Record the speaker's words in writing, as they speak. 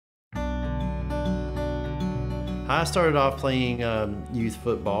I started off playing youth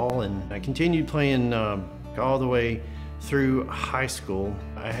football, and I continued playing all the way through high school.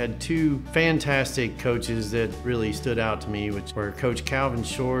 I had two fantastic coaches that really stood out to me, which were Coach Calvin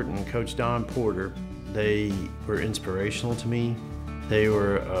Short and Coach Don Porter. They were inspirational to me. They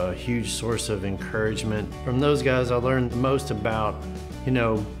were a huge source of encouragement. From those guys, I learned the most about,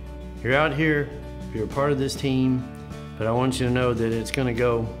 you're out here, you're a part of this team, but I want you to know that it's gonna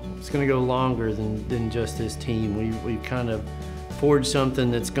go longer than just this team. We've kind of forged something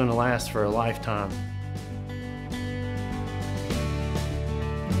that's gonna last for a lifetime.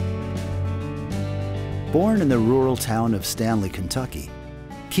 Born in the rural town of Stanley, Kentucky,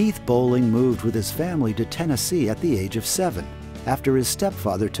 Keith Boling moved with his family to Tennessee at the age of 7 after his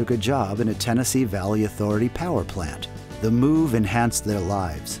stepfather took a job in a Tennessee Valley Authority power plant. The move enhanced their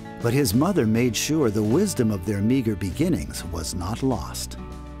lives, but his mother made sure the wisdom of their meager beginnings was not lost.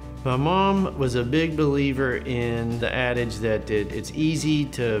 My mom was a big believer in the adage that it's easy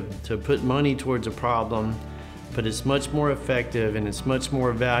to put money towards a problem, but it's much more effective and it's much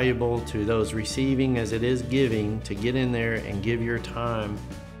more valuable to those receiving as it is giving to get in there and give your time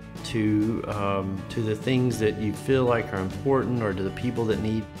to the things that you feel like are important or to the people that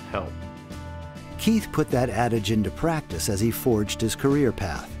need help. Keith put that adage into practice as he forged his career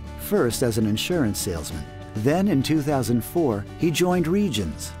path, first as an insurance salesman. Then in 2004, he joined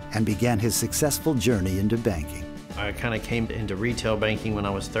Regions and began his successful journey into banking. I kind of came into retail banking when I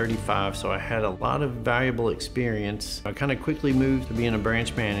was 35, so I had a lot of valuable experience. I kind of quickly moved to being a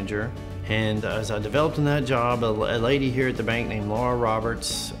branch manager, and as I developed in that job, a lady here at the bank named Laura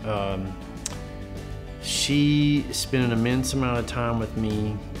Roberts, she spent an immense amount of time with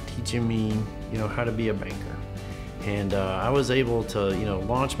me, teaching me, how to be a banker. And I was able to,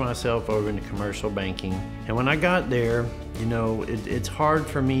 launch myself over into commercial banking. And when I got there, it's hard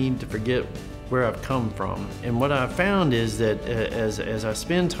for me to forget where I've come from. And what I found is that as I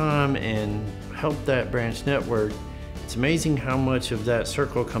spend time and help that branch network, it's amazing how much of that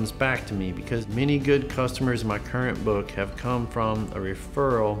circle comes back to me, because many good customers in my current book have come from a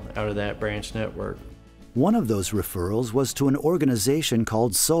referral out of that branch network. One of those referrals was to an organization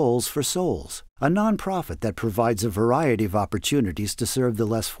called Souls for Souls, a nonprofit that provides a variety of opportunities to serve the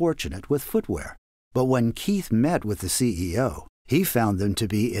less fortunate with footwear. But when Keith met with the CEO, he found them to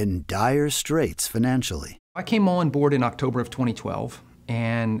be in dire straits financially. I came on board in October of 2012,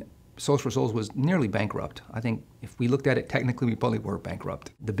 and Souls for Souls was nearly bankrupt. I think if we looked at it technically, we probably were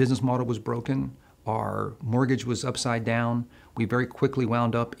bankrupt. The business model was broken. Our mortgage was upside down. We very quickly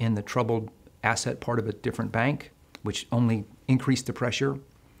wound up in the troubled asset part of a different bank, which only increased the pressure.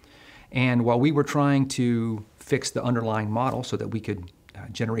 And while we were trying to fix the underlying model so that we could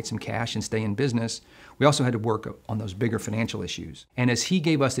generate some cash and stay in business, we also had to work on those bigger financial issues. And as he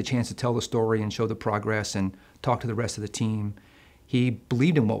gave us the chance to tell the story and show the progress and talk to the rest of the team, he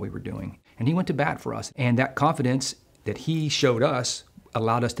believed in what we were doing. And he went to bat for us. And that confidence that he showed us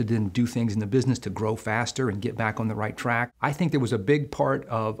allowed us to then do things in the business to grow faster and get back on the right track. I think there was a big part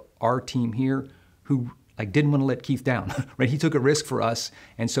of our team here who didn't want to let Keith down, right? He took a risk for us.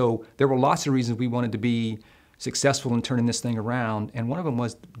 And so there were lots of reasons we wanted to be successful in turning this thing around. And one of them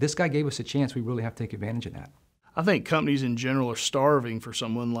was, this guy gave us a chance. We really have to take advantage of that. I think companies in general are starving for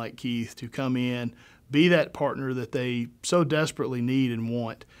someone like Keith to come in, be that partner that they so desperately need and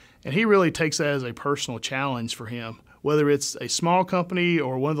want. And he really takes that as a personal challenge for him. Whether it's a small company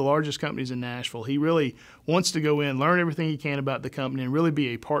or one of the largest companies in Nashville, he really wants to go in, learn everything he can about the company, and really be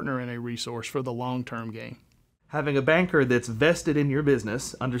a partner and a resource for the long-term game. Having a banker that's vested in your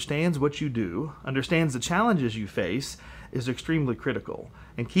business, understands what you do, understands the challenges you face, is extremely critical.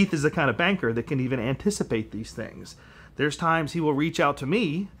 And Keith is the kind of banker that can even anticipate these things. There's times he will reach out to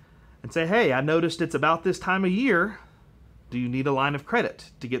me and say, hey, I noticed it's about this time of year. Do you need a line of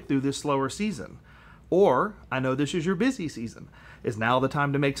credit to get through this slower season? Or, I know this is your busy season. Is now the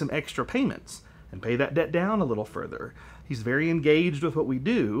time to make some extra payments and pay that debt down a little further? He's very engaged with what we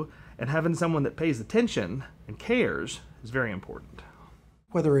do, and having someone that pays attention and cares is very important.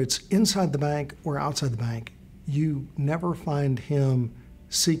 Whether it's inside the bank or outside the bank, you never find him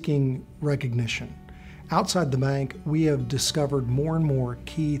seeking recognition. Outside the bank, we have discovered more and more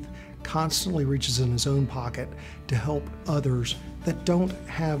Keith constantly reaches in his own pocket to help others that don't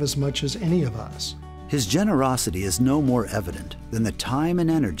have as much as any of us. His generosity is no more evident than the time and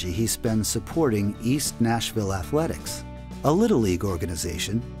energy he spends supporting East Nashville Athletics, a Little League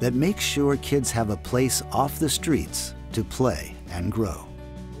organization that makes sure kids have a place off the streets to play and grow.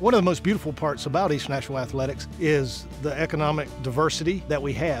 One of the most beautiful parts about East Nashville Athletics is the economic diversity that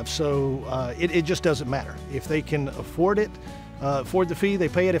we have. So it just doesn't matter. If they can afford it, afford the fee, they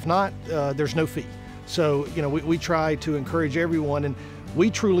pay it. If not, there's no fee. So, you know, we try to encourage everyone, and we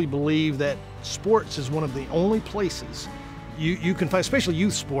truly believe that sports is one of the only places you can find, especially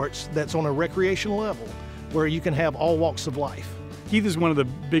youth sports, that's on a recreational level, where you can have all walks of life. Keith is one of the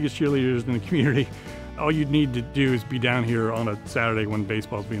biggest cheerleaders in the community. All you'd need to do is be down here on a Saturday when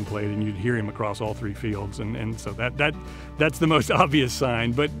baseball's being played, and you'd hear him across all 3 fields. And so that's the most obvious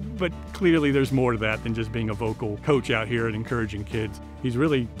sign. But clearly there's more to that than just being a vocal coach out here and encouraging kids. He's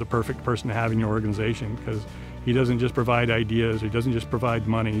really the perfect person to have in your organization, because he doesn't just provide ideas, he doesn't just provide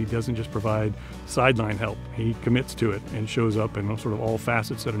money, he doesn't just provide sideline help. He commits to it and shows up in sort of all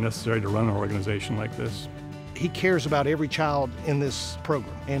facets that are necessary to run an organization like this. He cares about every child in this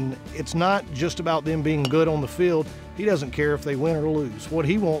program, and it's not just about them being good on the field. He doesn't care if they win or lose. What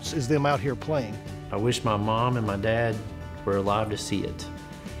he wants is them out here playing. I wish my mom and my dad were alive to see it,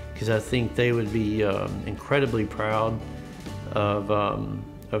 because I think they would be incredibly proud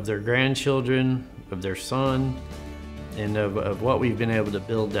of their grandchildren, of their son, and of what we've been able to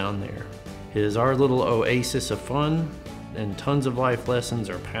build down there. It is our little oasis of fun, and tons of life lessons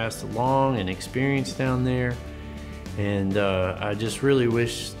are passed along and experienced down there. And I just really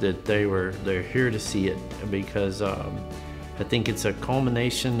wish that they're here to see it, because I think it's a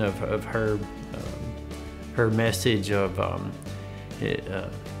culmination of her message of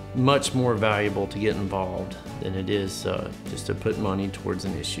much more valuable to get involved than it is just to put money towards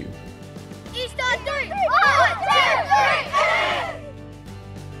an issue.